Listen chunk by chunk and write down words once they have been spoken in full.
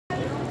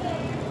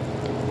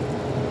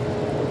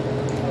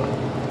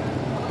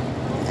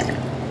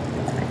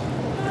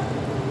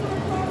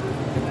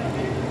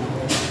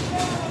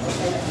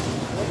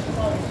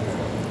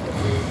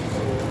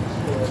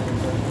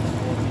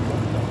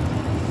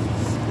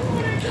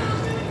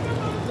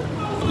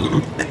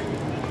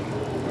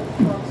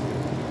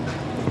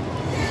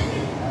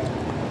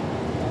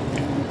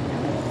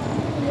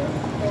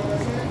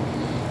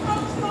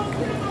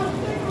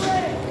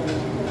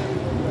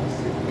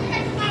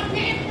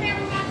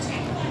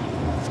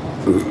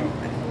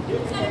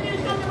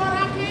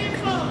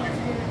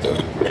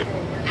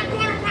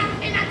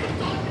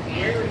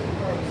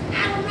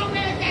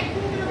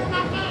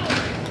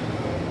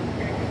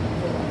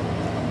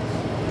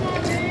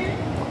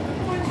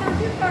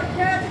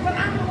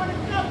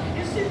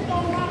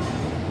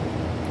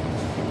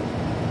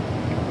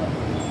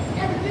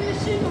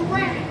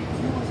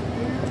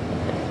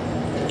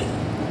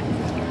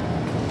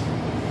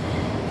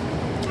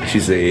She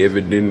said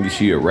evidently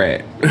she a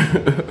rat.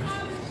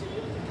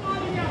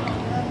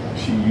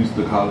 She used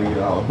to call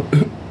y'all.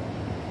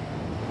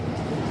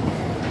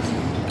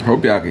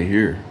 Hope y'all can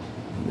hear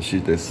the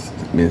shit that's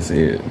been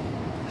said.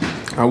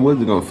 I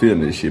wasn't gonna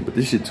film this shit, but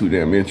this shit too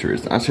damn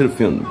interesting. I should have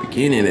filmed the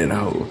beginning of the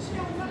whole.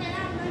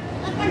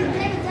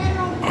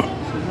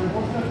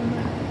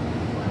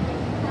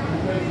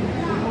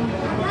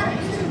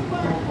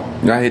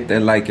 Y'all hit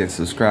that like and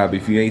subscribe.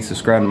 If you ain't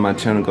subscribed to my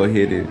channel, go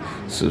ahead and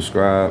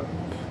subscribe.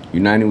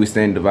 United we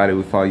stand, divided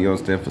we fall. You don't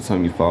stand for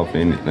something, you fall for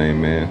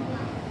anything, man.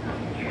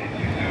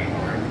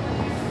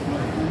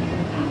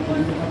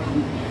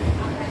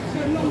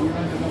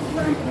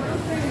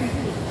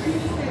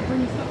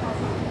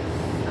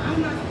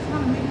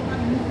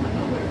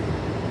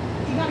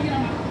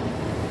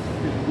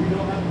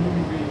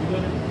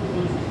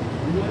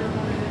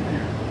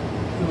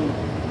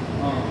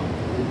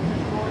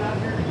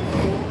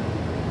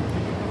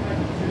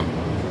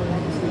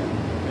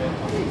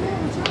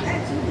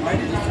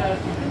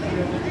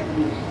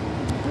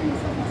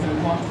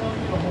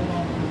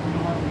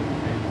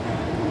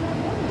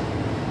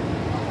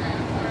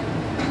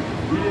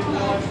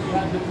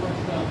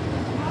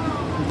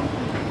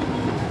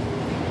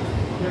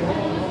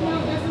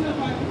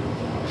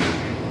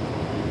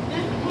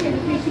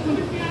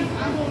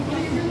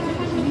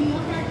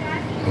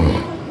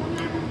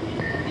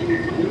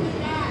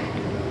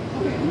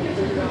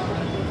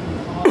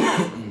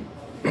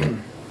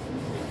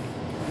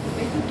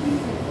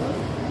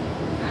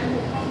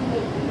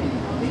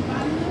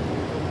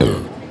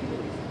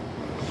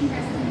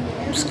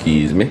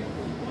 Excuse me.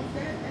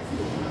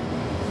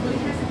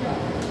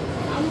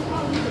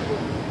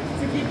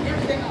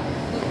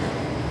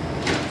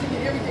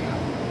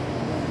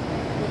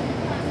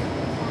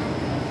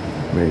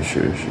 Make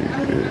sure she's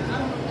good.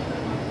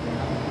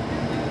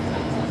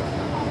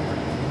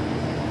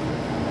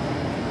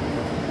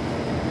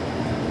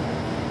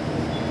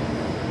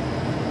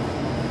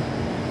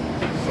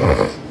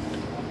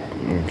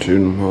 I'm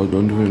shooting them hoes,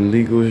 don't do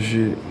illegal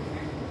shit.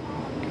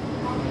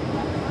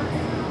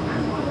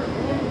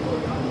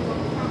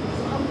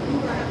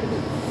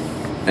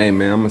 Hey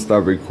man, I'm gonna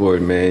start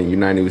recording, man.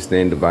 United we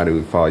stand, divided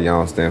we fall. Y'all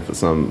don't stand for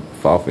something,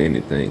 fall for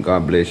anything.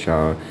 God bless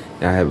y'all.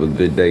 Y'all have a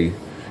good day.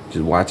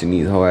 Just watching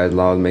these whole ass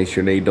laws, make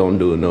sure they don't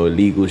do no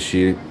illegal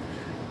shit.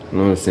 You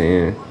know what I'm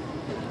saying?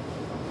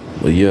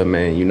 But yeah,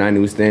 man,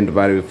 united we stand,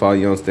 divided we fall.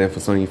 You don't stand for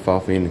something, you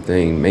fall for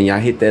anything. Man, y'all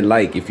hit that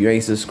like. If you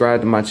ain't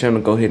subscribed to my channel,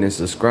 go ahead and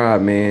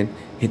subscribe, man.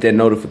 Hit that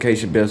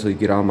notification bell so you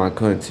get all my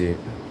content.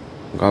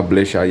 God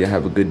bless y'all. Y'all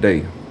have a good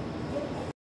day.